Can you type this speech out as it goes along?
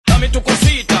Dame tu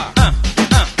cosita,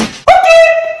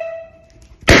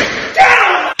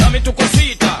 dame tu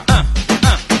cosita,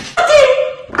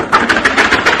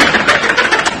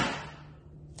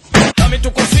 dame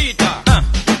tu cosita,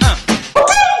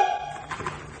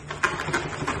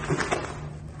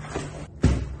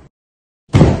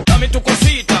 dame tu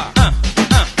cosita,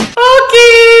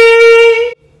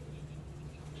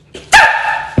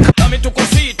 dame tu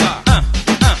cosita,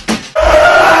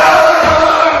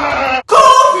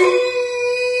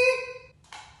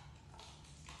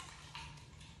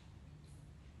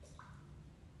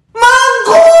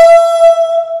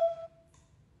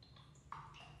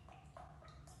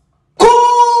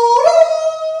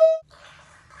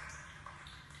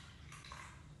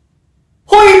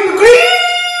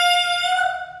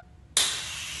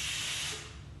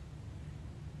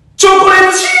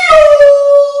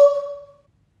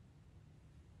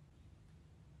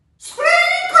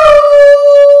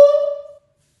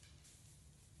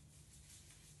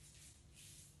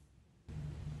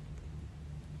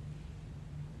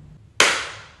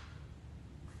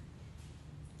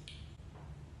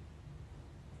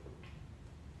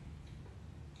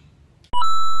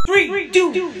 Three,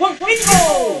 two, one, let's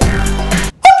go!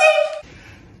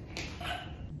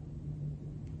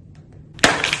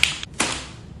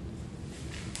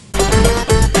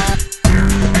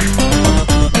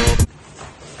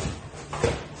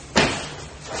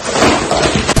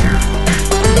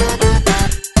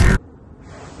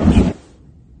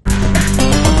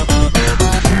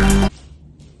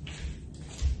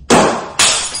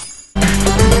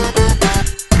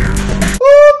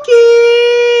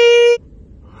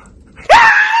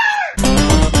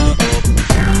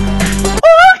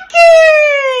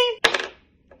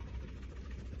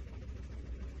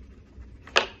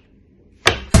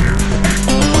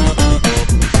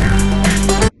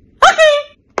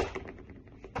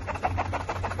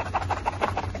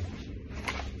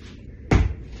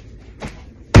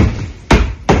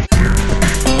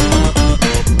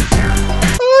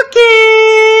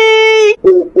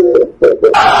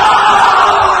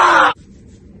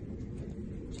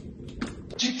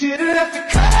 You didn't have to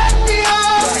cut me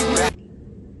off.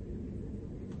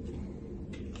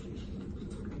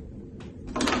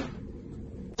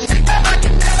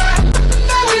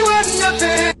 Now we were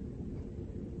nothing.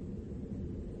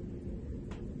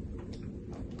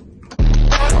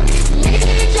 I don't even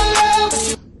need your love.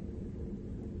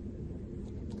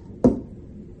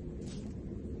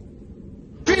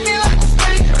 Treat me like a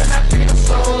stranger and I feel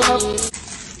so loved.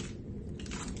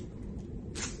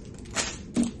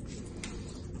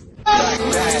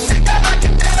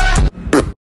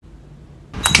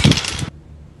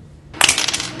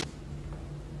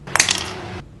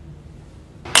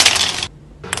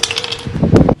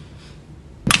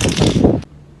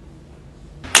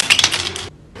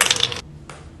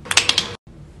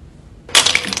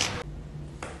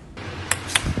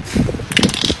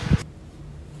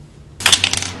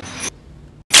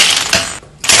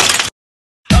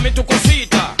 Dame tu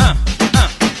cosita,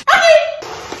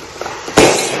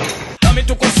 dame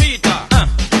tu cosita,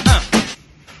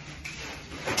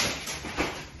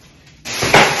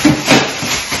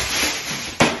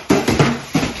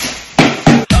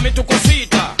 dame tu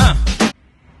cosita,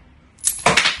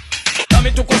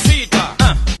 dame tu cosita.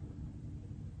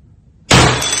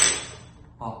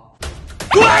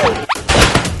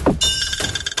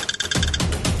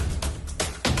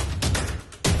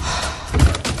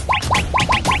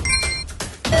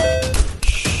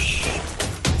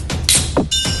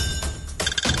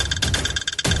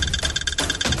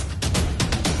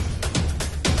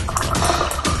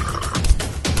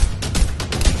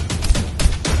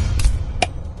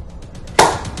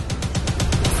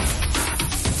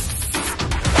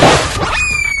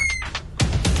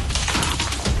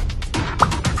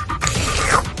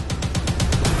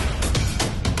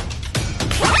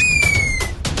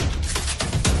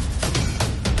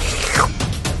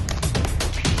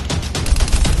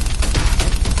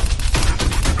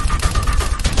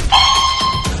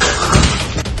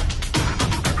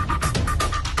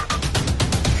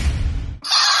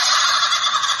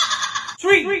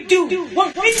 Three, two,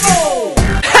 one, let's go!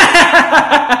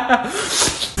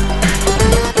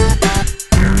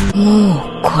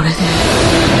 もうこれで。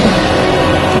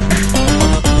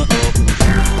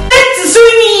Let's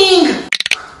swimming!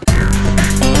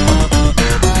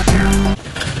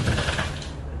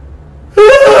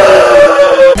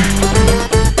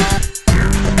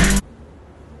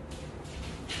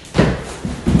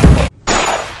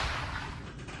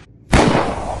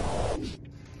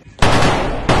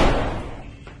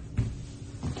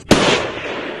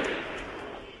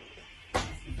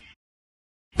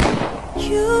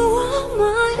 You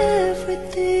my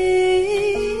everything.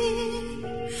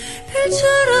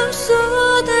 별처럼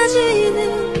쏟아지는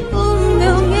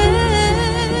운명에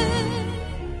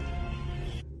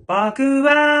僕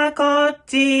はこっ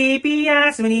ちピ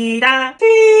アスにだ。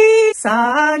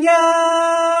作業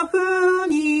風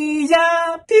にじゃ。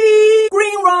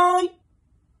Green right,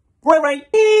 right right.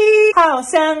 好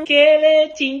像给了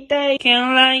期待，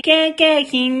看来给给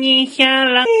你下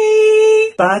了。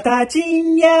把它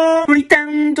尽量不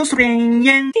当做顺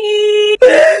眼。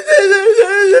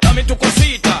Dame tu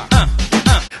cosita.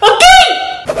 Okay.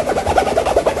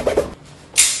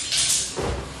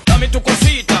 Dame tu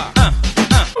cosita.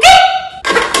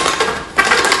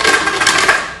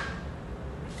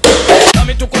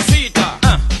 Dame tu cosita.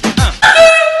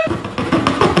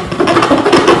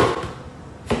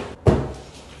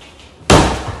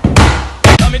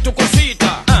 Dame tu cosita.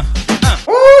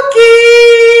 Okay.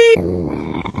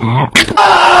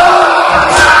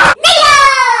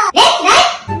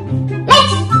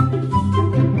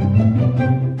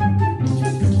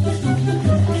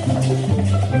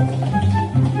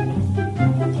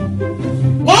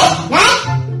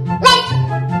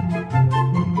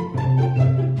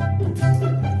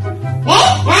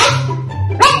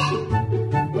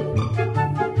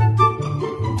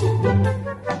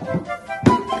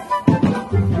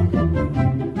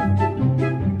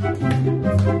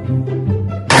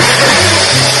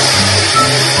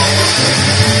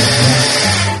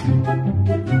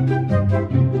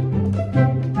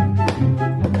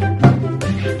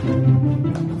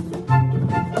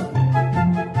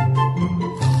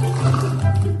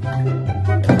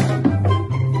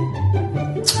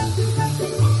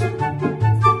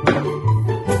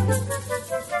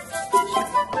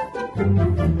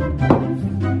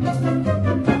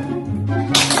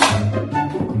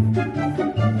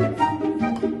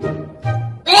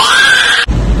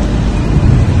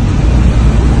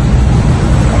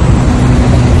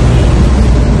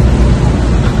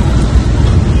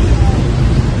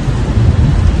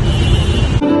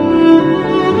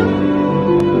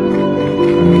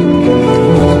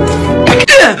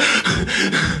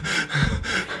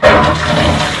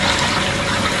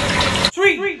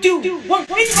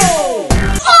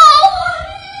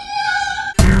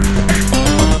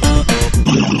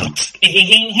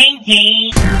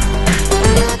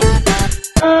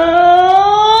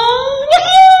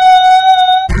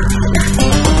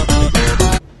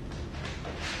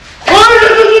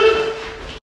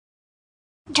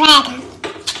 Dragon.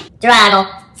 Draddle.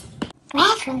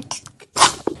 Grapefruit.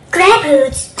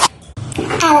 Grapefruits.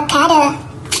 Avocado.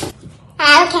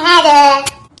 Avocado.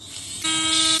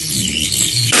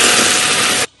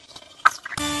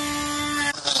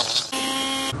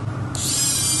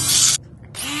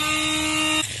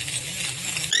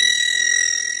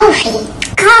 Coffee.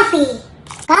 Coffee.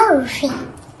 Coffee.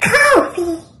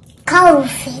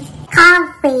 Coffee.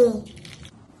 Coffee.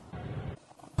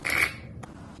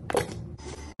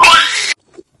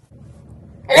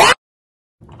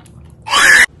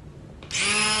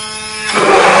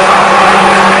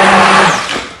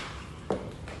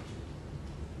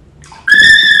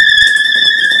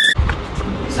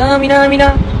 Sa mina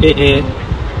mina.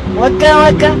 Waka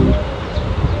waka.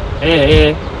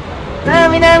 Sa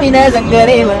mina mina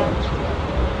zangarema.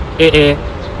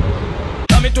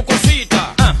 Dame tu cosita.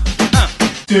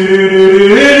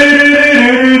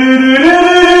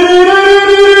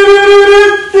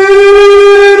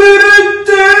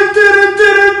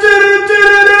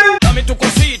 Dame tu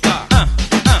cosita.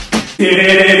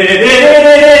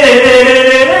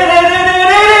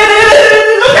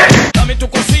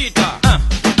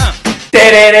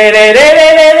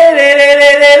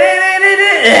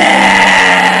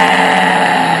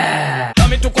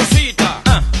 Dame tu cosita. Dame tu cosita.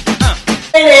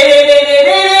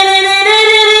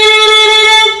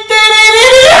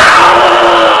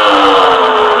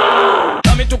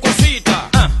 Dame tu cosita.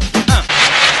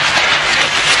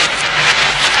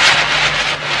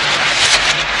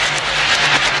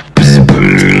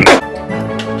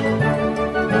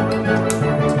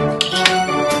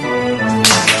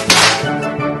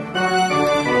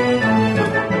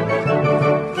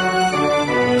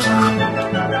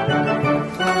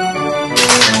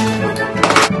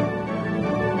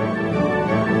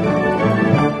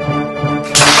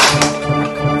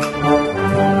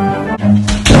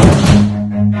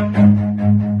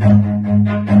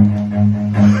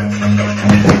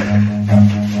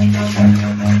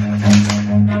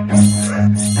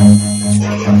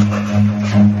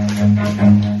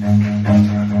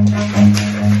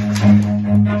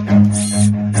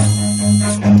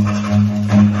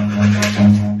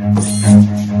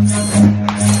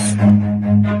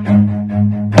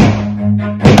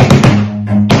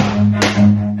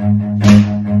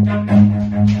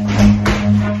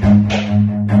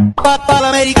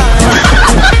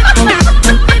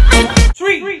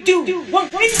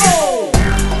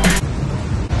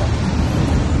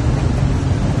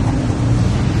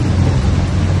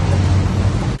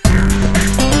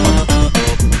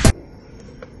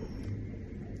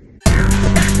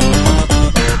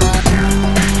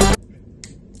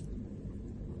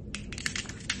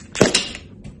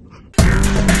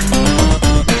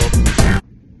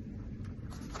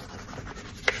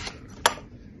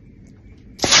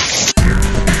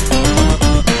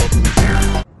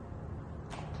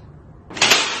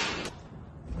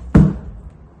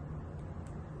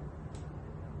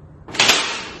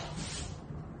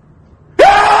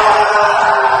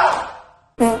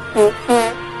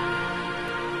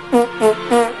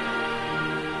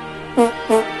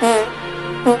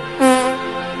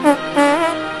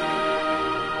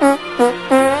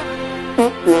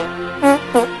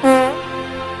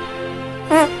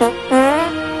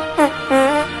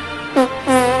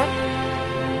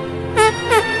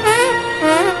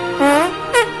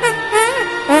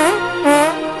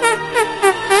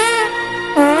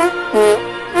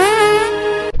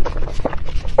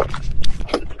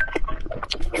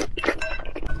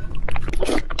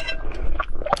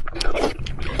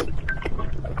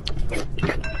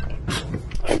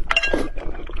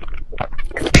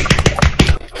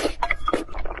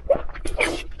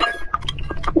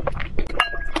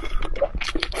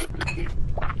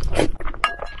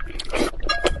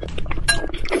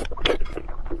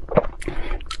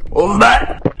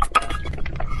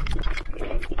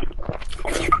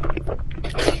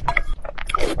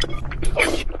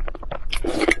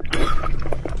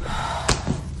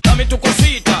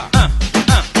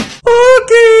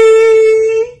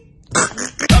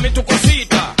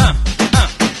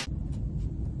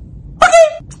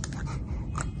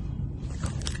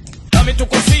 Dame tu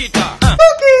cosita.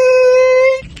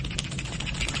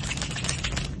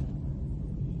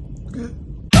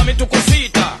 Dame tu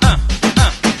cosita.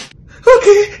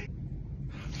 Okay.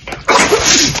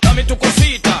 Dame tu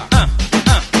cosita.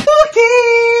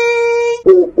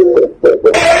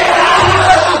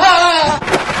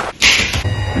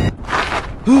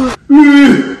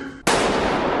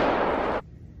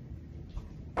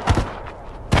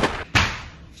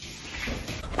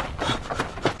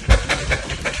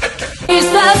 It's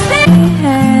the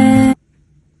same.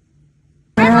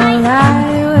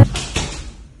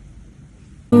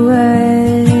 Away.